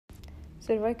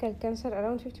Cervical cancer.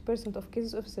 Around 50% of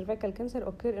cases of cervical cancer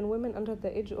occur in women under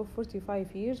the age of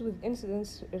 45 years, with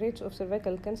incidence rates of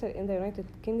cervical cancer in the United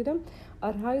Kingdom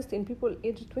are highest in people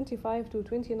aged 25 to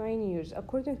 29 years,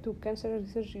 according to Cancer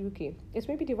Research UK. It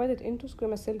may be divided into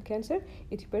squamous cell cancer,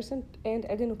 80%, and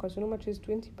adenocarcinoma, which is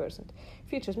 20%.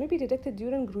 Features may be detected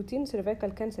during routine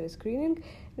cervical cancer screening,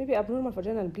 maybe abnormal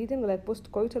vaginal bleeding like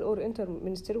postcoital or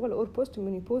interministerial or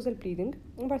postmenopausal bleeding.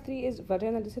 Number 3 is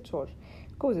vaginal discharge.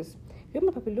 Causes.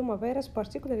 Human papilloma virus,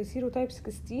 particularly serotype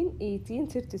 16, 18,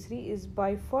 33, is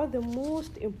by far the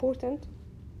most important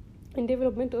in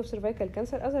development of cervical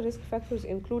cancer. Other risk factors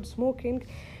include smoking,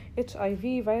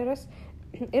 HIV virus,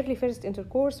 early first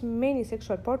intercourse, many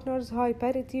sexual partners, high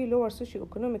parity, lower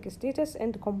socioeconomic status,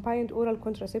 and combined oral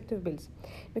contraceptive pills.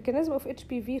 Mechanism of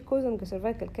HPV causing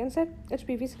cervical cancer.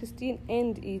 HPV 16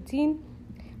 and 18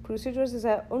 procedures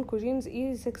the oncogenes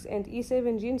E6 and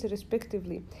E7 genes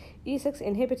respectively. E6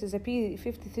 inhibits the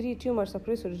p53 tumor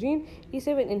suppressor gene.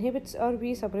 E7 inhibits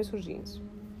RB suppressor genes.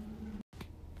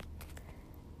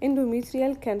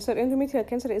 Endometrial cancer. Endometrial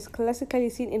cancer is classically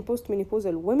seen in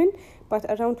postmenopausal women, but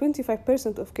around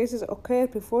 25% of cases occur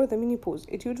before the menopause.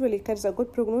 It usually carries a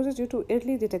good prognosis due to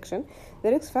early detection.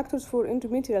 The risk factors for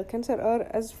endometrial cancer are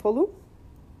as follow: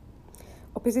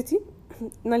 obesity,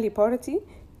 nulliparity,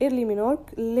 early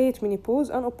menarche, late menopause,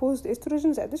 unopposed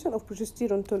estrogen. The addition of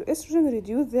progesterone to estrogen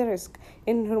reduces the risk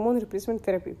in hormone replacement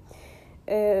therapy.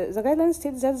 The guidelines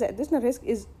state that the additional risk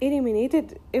is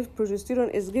eliminated if progesterone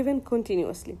is given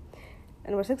continuously.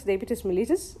 Number 6, diabetes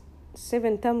mellitus.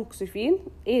 7,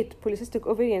 tamoxifen. 8, polycystic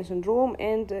ovarian syndrome,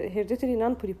 and hereditary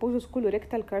non-polyposis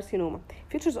colorectal carcinoma.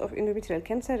 Features of endometrial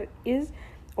cancer is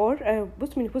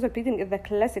postmenopausal bleeding is the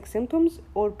classic symptoms,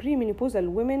 or premenopausal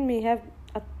women may have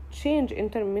a change in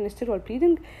interministerial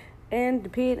bleeding,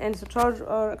 and pain and discharge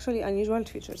are actually unusual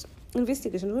features.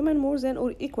 Investigation. Women more than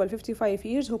or equal 55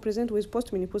 years who present with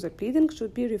postmenopausal bleeding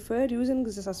should be referred using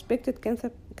the suspected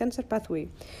cancer pathway.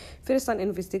 First line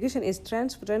investigation is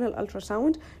transvaginal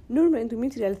ultrasound. Normal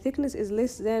endometrial thickness is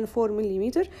less than 4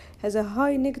 mm, has a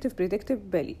high negative predictive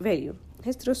value.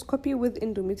 Hysteroscopy with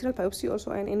endometrial biopsy, also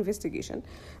an investigation.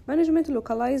 Management.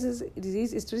 Localizes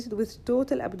disease is treated with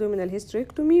total abdominal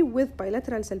hysterectomy with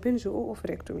bilateral salpingo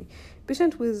oophorectomy.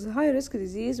 Patient with high-risk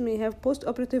disease may have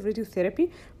post-operative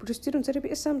radiotherapy. Progesterone therapy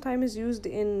is sometimes used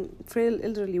in frail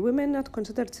elderly women not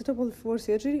considered suitable for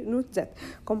surgery. Note that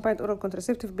combined oral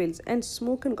contraceptive pills and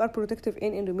smoking are protective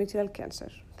in endometrial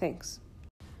cancer. Thanks.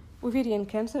 Ovarian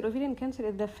cancer. Ovarian cancer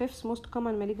is the 5th most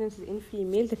common malignancy in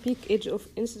female. The peak age of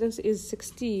incidence is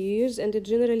 60 years, and it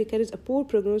generally carries a poor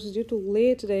prognosis due to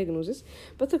late diagnosis.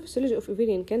 Pathophysiology of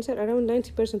ovarian cancer. Around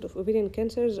 90% of ovarian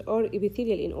cancers are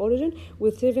epithelial in origin,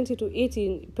 with 70 to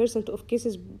 80% of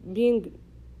cases being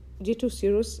due to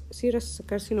serous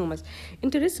carcinomas.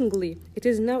 Interestingly, it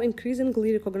is now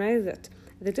increasingly recognized that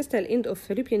the distal end of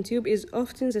fallopian tube is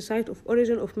often the site of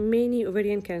origin of many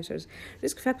ovarian cancers.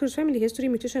 Risk factors: family history,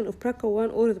 mutation of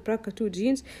BRCA1 or the BRCA2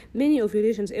 genes, many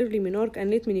ovulations, early menarche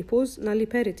and late menopause,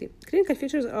 nulliparity. Clinical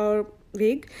features are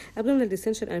vague: abdominal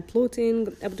distension and bloating,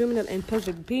 abdominal and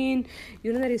pelvic pain,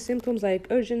 urinary symptoms like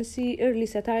urgency, early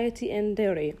satiety, and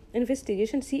diarrhea.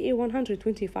 Investigation: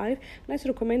 CA125. Let's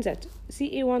recommend that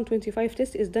CA125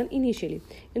 test is done initially.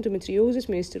 Endometriosis,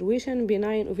 menstruation,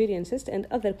 benign ovarian cyst, and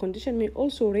other conditions may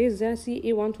also raise the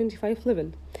CA125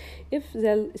 level. If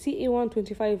the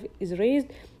CA125 is raised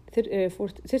for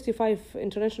 35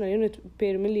 international units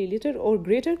per milliliter or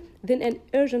greater, then an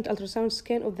urgent ultrasound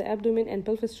scan of the abdomen and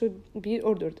pelvis should be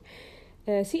ordered.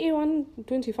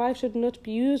 CA125 should not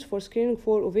be used for screening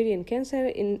for ovarian cancer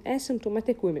in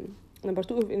asymptomatic women. Number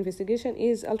 2 of investigation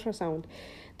is ultrasound.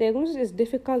 Diagnosis is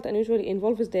difficult and usually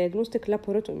involves diagnostic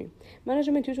laparotomy.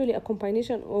 Management: usually a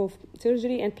combination of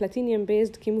surgery and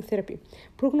platinum-based chemotherapy.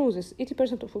 Prognosis: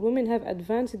 80% of women have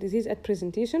advanced disease at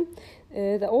presentation.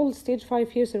 The old stage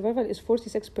 5-year survival is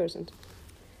 46%.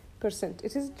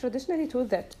 It is traditionally thought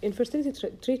that infertility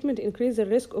treatment increases the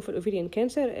risk of ovarian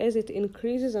cancer as it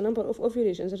increases the number of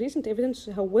ovulations. Recent evidence,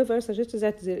 however, suggests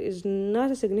that there is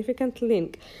not a significant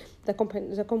link. The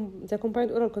combined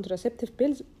oral contraceptive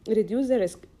pills reduce the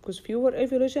risk because fewer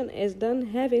ovulation is done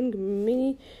having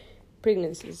many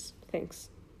pregnancies.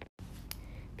 Thanks.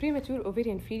 Premature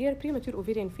ovarian failure. Premature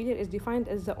ovarian failure is defined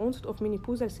as the onset of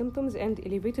menopausal symptoms and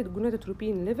elevated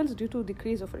gonadotropin levels due to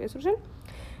decrease of estrogen.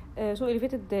 So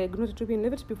elevated the gonadotropin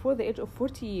levels before the age of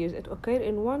 40 years. It occurs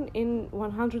in 1 in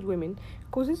 100 women.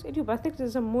 Causes: idiopathic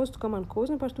is the most common cause.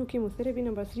 Number 2, chemotherapy.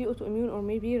 Number 3, autoimmune or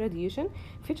maybe radiation.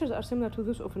 Features are similar to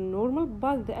those of normal,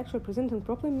 but the actual presenting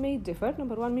problem may differ.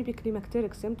 Number 1, maybe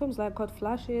climacteric symptoms like hot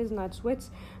flashes, night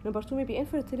sweats. Number 2, maybe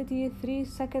infertility. 3,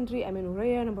 secondary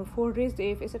amenorrhea. Number 4, raised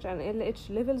AFSH and LH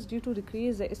levels due to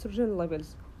decreased estrogen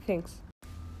levels. Thanks.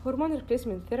 Hormone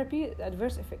replacement therapy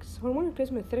adverse effects. Hormone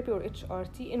replacement therapy, or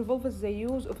HRT, involves the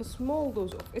use of a small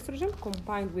dose of estrogen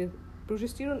combined with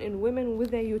progesterone in women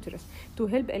with a uterus to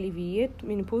help alleviate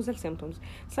menopausal symptoms.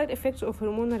 Side effects of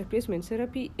hormone replacement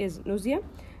therapy is nausea,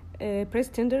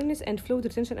 breast tenderness, and fluid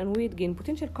retention and weight gain.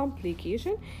 Potential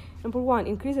complication: number 1,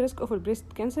 increased risk of breast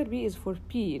cancer. B is for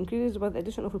P, increases by the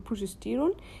addition of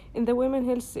progesterone. In the women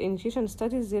health initiation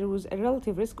studies, there was a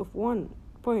relative risk of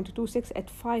 1.26 at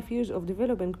 5 years of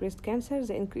developing breast cancer.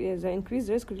 The increased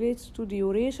risk relates to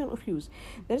duration of use.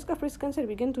 The risk of breast cancer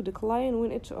begins to decline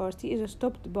when HRT is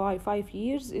stopped by 5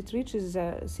 years. It reaches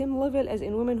the same level as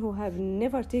in women who have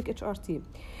never taken HRT.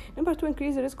 Number 2,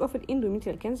 increased risk of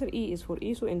endometrial cancer. E is for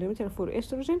E, so endometrial for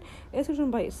estrogen. Estrogen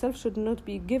by itself should not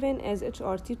be given as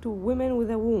HRT to women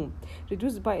with a womb.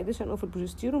 Reduced by addition of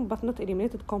progesterone but not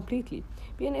eliminated completely.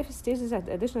 PNF states that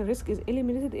additional risk is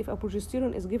eliminated if a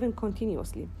progesterone is given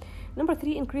continuously. Number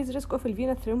 3, increased risk of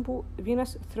venous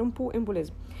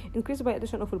thromboembolism. Increased by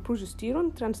addition of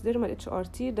progesterone. Transdermal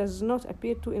HRT does not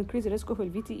appear to increase the risk of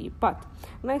VTE, but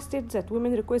NICE states that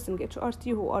women requesting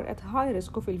HRT who are at high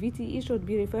risk of VTE should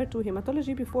be referred to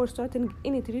hematology before starting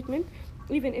any treatment,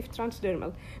 even if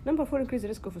transdermal. Number 4, increased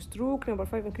risk of stroke. Number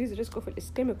 5, increased risk of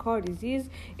ischemic heart disease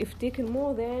if taken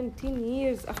more than 10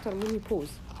 years after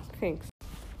menopause. Thanks.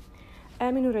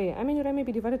 Amenorrhea. Amenorrhea may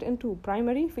be divided into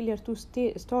primary, failure to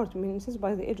start menses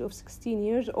by the age of 16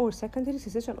 years, or secondary,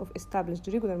 cessation of established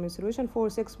regular menstruation for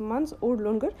 6 months or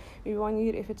longer, maybe 1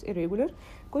 year if it's irregular.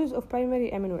 Causes of primary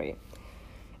amenorrhea.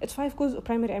 It's 5 causes of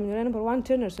primary amenorrhea. Number 1,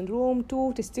 Turner syndrome.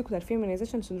 2, testicular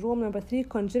feminization syndrome. Number 3,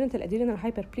 congenital adrenal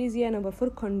hyperplasia. Number 4,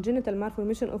 congenital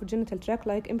malformation of genital tract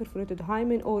like imperforated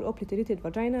hymen or obliterated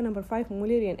vagina. Number 5,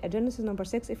 Mullerian agenesis. Number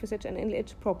 6, FSH and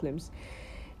LH problems.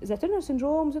 The Turner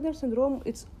syndrome,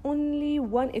 it's only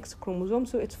one X chromosome,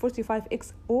 so it's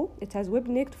 45XO. It has webbed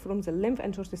neck from the lymph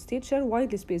and short stature,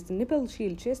 widely spaced nipple,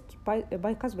 shield chest,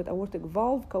 bicuspid aortic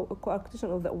valve, coarctation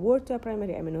of the aorta,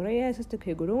 primary amenorrhea, cystic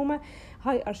hygroma,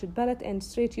 high arched palate and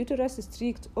straight uterus,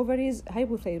 streaked ovaries,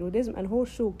 hypothyroidism, and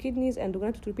horseshoe kidneys, and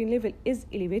gonadotropin level is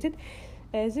elevated.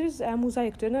 There's a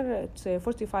mosaic Turner, it's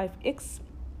 45X.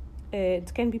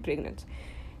 It can be pregnant.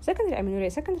 Secondary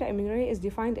amenorrhea is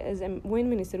defined as when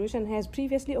menstruation has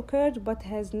previously occurred but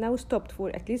has now stopped for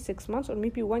at least 6 months or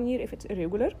maybe 1 year if it's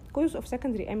irregular. Causes of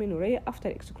secondary amenorrhea after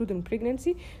excluding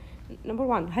pregnancy. Number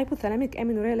 1, hypothalamic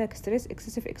amenorrhea like stress,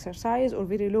 excessive exercise, or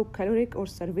very low caloric, or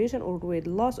starvation, or weight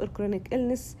loss, or chronic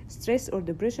illness, stress, or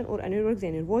depression, or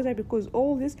anorexia nervosa, because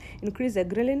all this increase the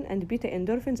ghrelin and beta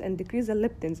endorphins and decrease the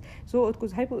leptins. So it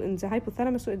goes in the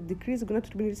hypothalamus, so it decreases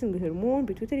gonadotropin releasing hormone,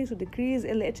 pituitary, so decrease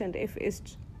LH and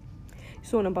FSH.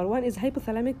 So number 1 is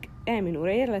hypothalamic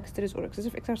amenorrhea like stress or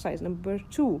excessive exercise. Number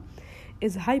 2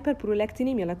 is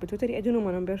hyperprolactinemia like pituitary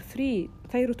adenoma. Number 3,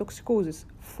 thyrotoxicosis.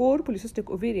 4, polycystic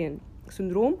ovarian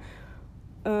syndrome.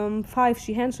 5,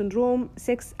 Sheehan syndrome.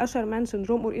 6, Asherman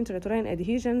syndrome or intrauterine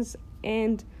adhesions.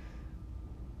 And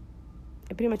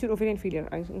premature ovarian failure,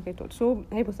 I think I told. So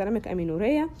hypothalamic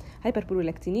amenorrhea,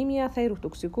 hyperprolactinemia,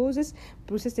 thyrotoxicosis,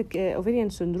 polycystic ovarian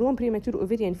syndrome, premature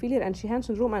ovarian failure, and Sheehan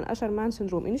syndrome and Asherman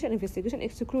syndrome. Initial investigation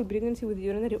exclude pregnancy with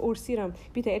urinary or serum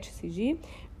beta-HCG.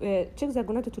 Check the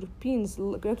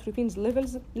gonadotropins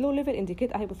levels. Low level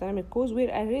indicate a hypothalamic cause, where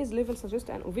a raised level suggests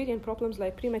an ovarian problems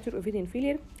like premature ovarian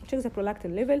failure. Check the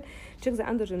prolactin level. Check the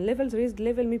androgen levels. Raised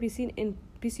level may be seen in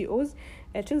PCOS.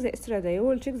 Check the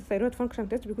estradiol. Check the thyroid function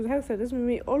test, because hypothyroidism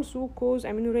may also cause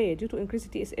amenorrhea due to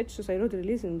increased TSH, so thyroid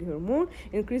releasing hormone,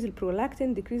 increase the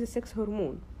prolactin, decrease the sex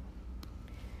hormone.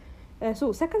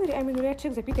 So secondary amenorrhea,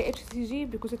 check the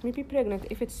beta-HCG because it may be pregnant.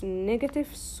 If it's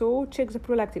negative, so check the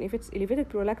prolactin. If it's elevated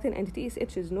prolactin and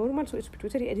TSH is normal, so it's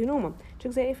pituitary adenoma.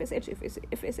 Check the FSH.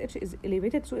 If FSH is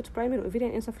elevated, so it's primary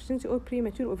ovarian insufficiency or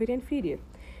premature ovarian failure.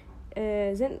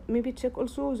 Then maybe check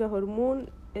also the hormone.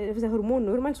 If the hormone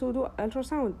normal, so do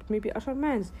ultrasound, maybe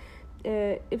Asherman's.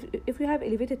 If you have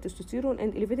elevated testosterone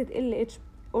and elevated LH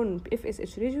on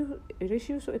FSH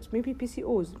ratio, so it may be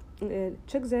PCOS.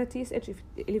 Check the TSH. If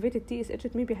elevated TSH,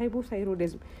 it may be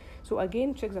hypothyroidism. So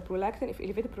again, check the prolactin. If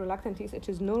elevated prolactin, TSH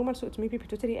is normal, so it may be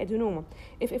pituitary adenoma.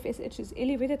 If FSH is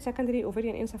elevated, secondary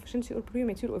ovarian insufficiency or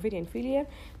premature ovarian failure.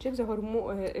 Check the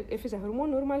hormone. If the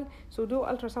hormone normal, so do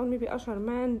ultrasound, maybe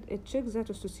Asherman. Check the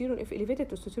testosterone. If elevated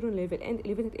testosterone level and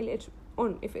elevated LH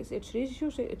on FSH ratio,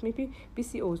 so it may be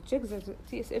PCOS. Check the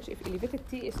TSH. If elevated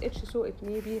TSH, so it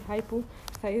may be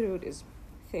hypothyroidism.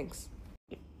 Thanks.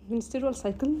 Menstrual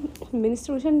cycle.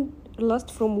 Menstruation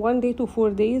lasts from 1 day to 4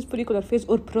 days. Follicular phase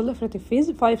or proliferative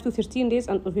phase 5 to 13 days,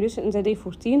 and ovulation in the day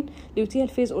 14. Luteal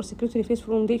phase or secretory phase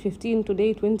from day 15 to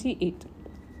day 28.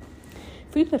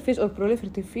 Follicular phase or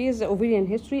proliferative phase, the ovarian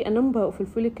history. A number of the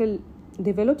follicle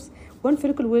develops. One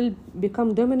follicle will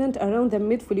become dominant around the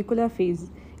mid-follicular phase.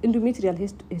 Endometrial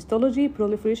histology.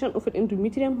 Proliferation of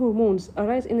endometrium hormones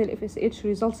arise in the FSH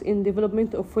results in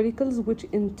development of follicles, which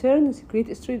in turn secrete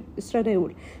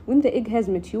estradiol. When the egg has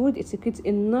matured, it secretes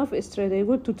enough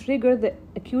estradiol to trigger the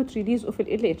acute release of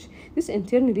LH. This in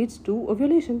turn leads to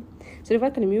ovulation.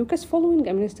 Cervical mucus. Following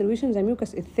menstruation, the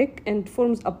mucus is thick and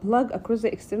forms a plug across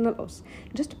the external os.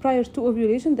 Just prior to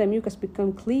ovulation, the mucus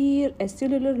becomes clear,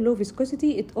 acellular, low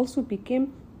viscosity. It also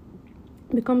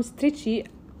becomes stretchy,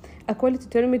 a quality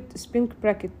termed spring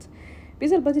bracket.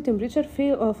 Basal body temperature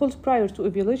falls prior to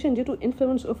ovulation due to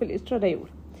influence of estradiol.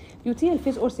 Luteal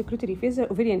phase or secretory phase,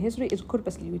 ovarian history is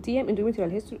corpus luteum. Endometrial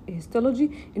histology.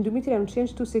 Endometrium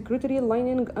change to secretory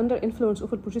lining under influence of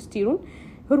progesterone.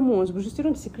 Hormones.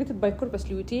 Progesterone secreted by corpus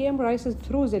luteum rises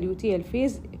through the luteal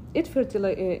phase.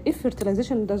 If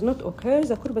fertilization does not occur,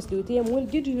 the corpus luteum will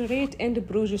degenerate and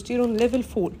progesterone level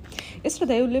fall.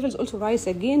 Estradiol levels also rise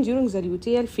again during the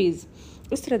luteal phase.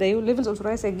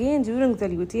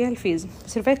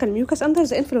 Cervical mucus. Under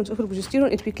the influence of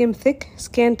progesterone, it became thick,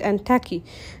 scant, and tacky.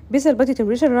 Basal body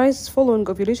temperature rises following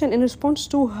ovulation in response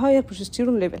to higher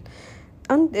progesterone level.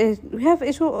 And we have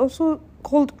issue also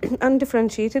called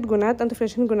undifferentiated gonad.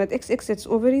 Undifferentiated gonad. XX, it's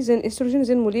ovaries, then estrogen,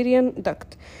 then Mullerian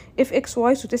duct. If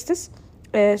XY, so testis.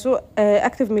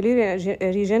 Active Mullerian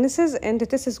regenesis, and the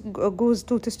testis goes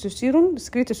to testosterone,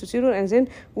 secrete testosterone, and then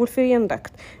Wolferian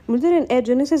duct. Mullerian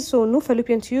agenesis, so no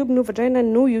fallopian tube, no vagina,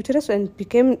 no uterus, and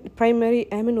became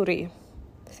primary amenorrhea.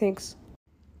 Thanks.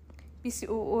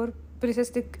 PCO or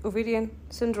polycystic ovarian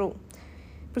syndrome.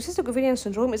 Polycystic ovarian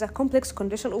syndrome is a complex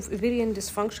condition of ovarian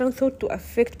dysfunction thought to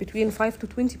affect between 5 to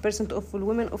 20% of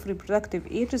women of reproductive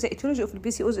age. The etiology of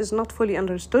PCOS is not fully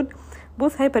understood.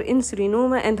 Both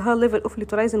hyperinsulinoma and high level of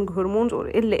luteinizing hormones or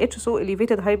LH, so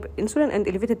elevated hyperinsulin and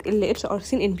elevated LH, are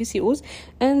seen in PCOS,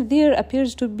 and there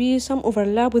appears to be some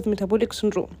overlap with metabolic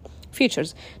syndrome.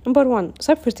 Features. Number 1,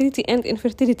 subfertility and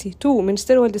infertility. 2,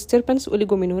 menstrual disturbance,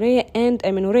 oligomenorrhea and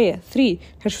amenorrhea. 3,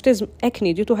 hirsutism,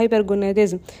 acne due to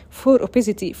hypergonadism. 4,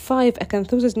 obesity. 5,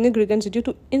 acanthosis nigricans due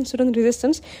to insulin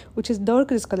resistance, which is dark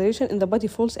discoloration in the body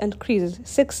folds and creases.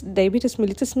 6, diabetes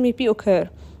mellitus may occur.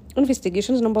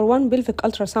 Investigations. Number 1, pelvic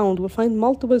ultrasound will find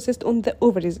multiple cysts on the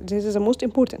ovaries. This is the most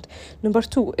important. Number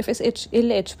 2, FSH,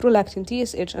 LH, prolactin,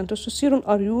 TSH, and testosterone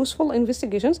are useful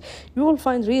investigations. You will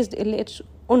find raised LH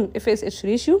on FSH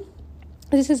ratio.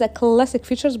 This is a classic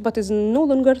feature, but is no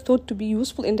longer thought to be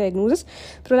useful in diagnosis.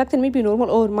 Prolactin may be normal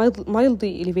or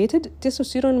mildly elevated.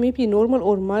 Testosterone may be normal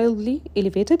or mildly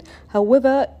elevated.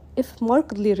 However, if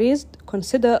markedly raised,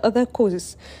 consider other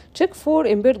causes. Check for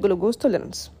impaired glucose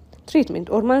tolerance. Treatment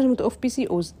or management of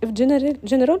PCOS. If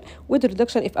general, with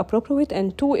reduction if appropriate,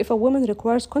 and 2, if a woman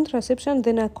requires contraception,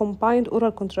 then a combined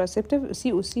oral contraceptive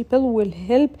COC pill will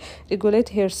help regulate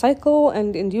her cycle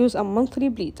and induce a monthly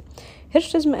bleed.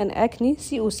 Hirsutism and acne,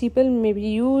 COC pill may be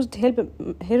used to help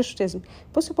hirsutism.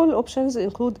 Possible options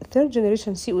include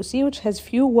third-generation COC, which has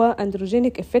fewer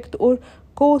androgenic effect, or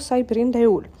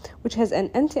co-cyprindiol, which has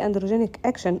an anti-androgenic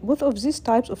action. Both of these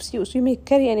types of COC may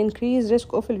carry an increased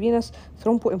risk of venous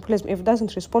thromboembolism. If it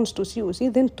doesn't respond to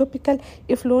COC, then topical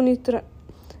eflornithine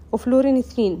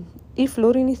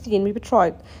may be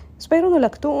tried.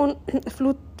 Spironolactone,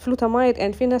 flutamide,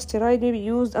 and finasteride may be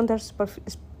used under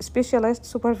specialized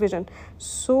supervision.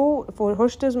 So, for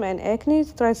hirsutism and acne,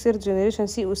 try third-generation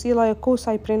COC like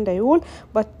co-cyprindiol,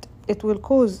 but it will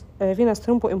cause venous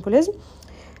thromboembolism.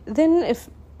 Then, if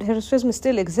hirsutism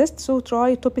still exists, so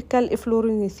try topical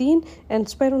eflornithine and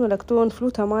spironolactone,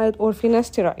 flutamide, or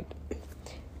finasteride.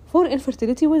 For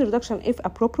infertility with reduction, if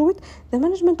appropriate, the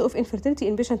management of infertility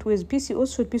in patients with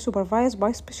PCOS should be supervised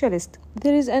by specialists.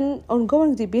 There is an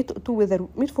ongoing debate to whether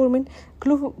metformin,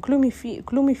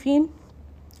 clomiphene,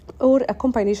 or a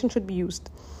combination should be used.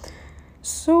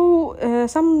 So,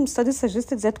 some studies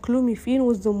suggested that clomiphene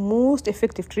was the most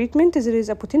effective treatment. There is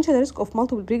a potential risk of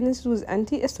multiple pregnancies with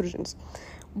anti-estrogens.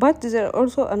 But there are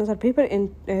also another paper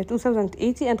in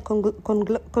 2080 and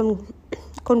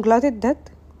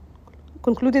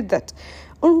concluded that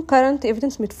on current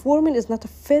evidence, metformin is not a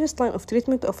first line of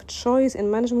treatment of choice in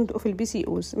management of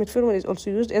PCOS. Metformin is also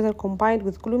used either combined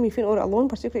with clomiphene or alone,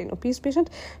 particularly in obese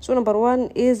patients. So number one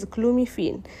is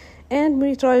clomiphene and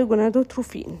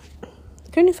metriogonadotrophin.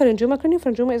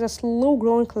 Craniopharyngioma is a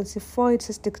slow-growing calcified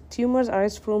cystic tumors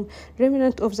arise from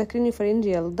remnant of the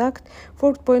craniopharyngeal duct.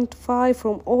 4.5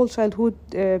 from all childhood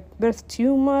birth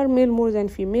tumor, male more than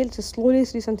female. It is slowly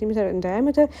 3 cm in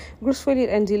diameter. Gross failure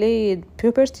and delayed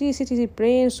puberty. CTC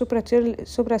brain,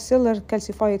 supracellular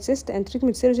calcified cyst, and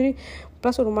treatment surgery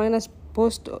plus or minus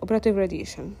post-operative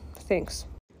radiation. Thanks.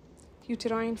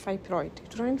 Uterine fibroid.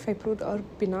 Uterine fibroid are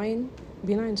benign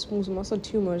smooth muscle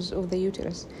tumors of the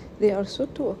uterus. They are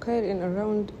thought to occur in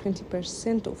around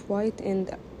 20% of white and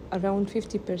around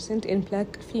 50% in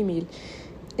black female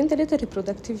in the later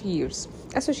reproductive years.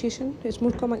 Association is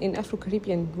more common in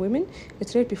Afro-Caribbean women.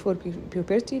 It's rare before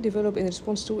puberty, develop in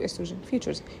response to estrogen.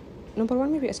 Features. Number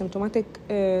one may be asymptomatic.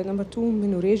 Number two,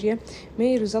 menorrhagia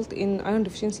may result in iron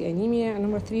deficiency anemia.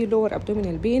 Number three, lower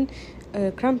abdominal pain,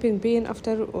 cramping pain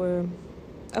after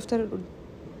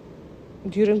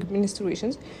during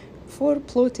menstruations. 4,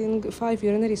 bloating. 5,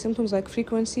 urinary symptoms like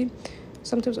frequency.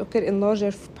 Sometimes occur in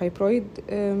larger fibroid.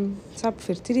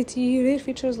 Subfertility. Rare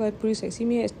features like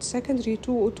polycythemia is secondary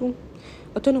to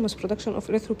autonomous production of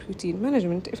erythropoietin.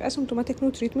 Management. If asymptomatic,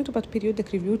 no treatment but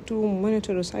periodic review to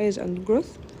monitor size and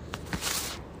growth.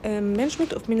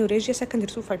 Management of menorrhagia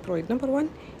secondary to fibroid. Number 1,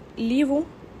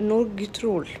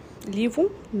 levonorgestrel.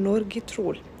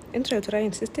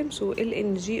 Intrauterine system, so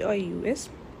LNGIUS.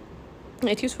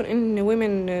 It used for in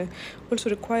women also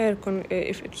require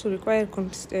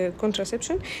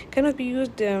contraception. Cannot be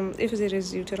used if there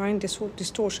is uterine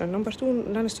distortion. Number 2,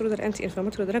 non-steroidal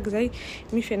anti-inflammatory drug زي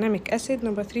mefenamic acid.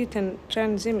 Number 3,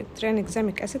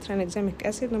 tranexamic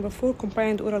acid. Number 4,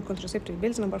 combined oral contraceptive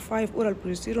pills. Number 5, oral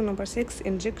progesterone. Number 6,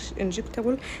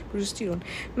 injectable progesterone.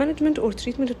 Management or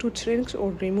treatment to shrink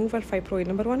or removal fibroid.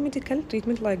 Number 1, medical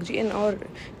treatment like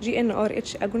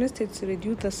GnRH agonist. It's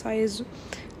reduce the size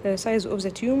of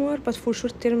the tumor, but for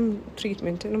short-term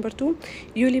treatment. Number 2,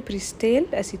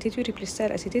 ulipristal acetate.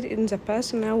 In the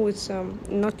past, now it's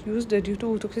not used due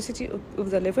to toxicity of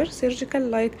the liver. Surgical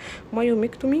like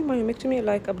myomectomy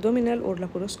like abdominal or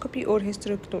laparoscopy or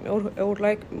hysterectomy or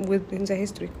like within the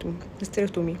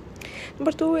hysterectomy.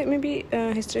 Number 2, maybe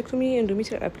hysterectomy,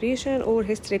 endometrial ablation or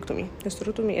hysterectomy.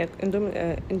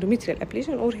 Endometrial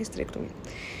ablation or hysterectomy.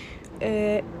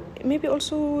 Maybe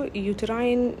also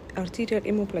uterine arterial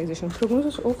immobilization.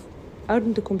 Prognosis of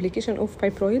and the complication of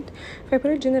fibroid.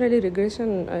 Fibroid generally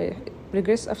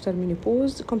regress after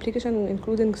menopause. Complication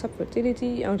including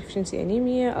subfertility, iron deficiency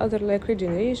anemia, other like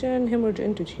regeneration, hemorrhage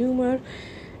into tumor,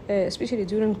 especially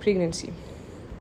during pregnancy.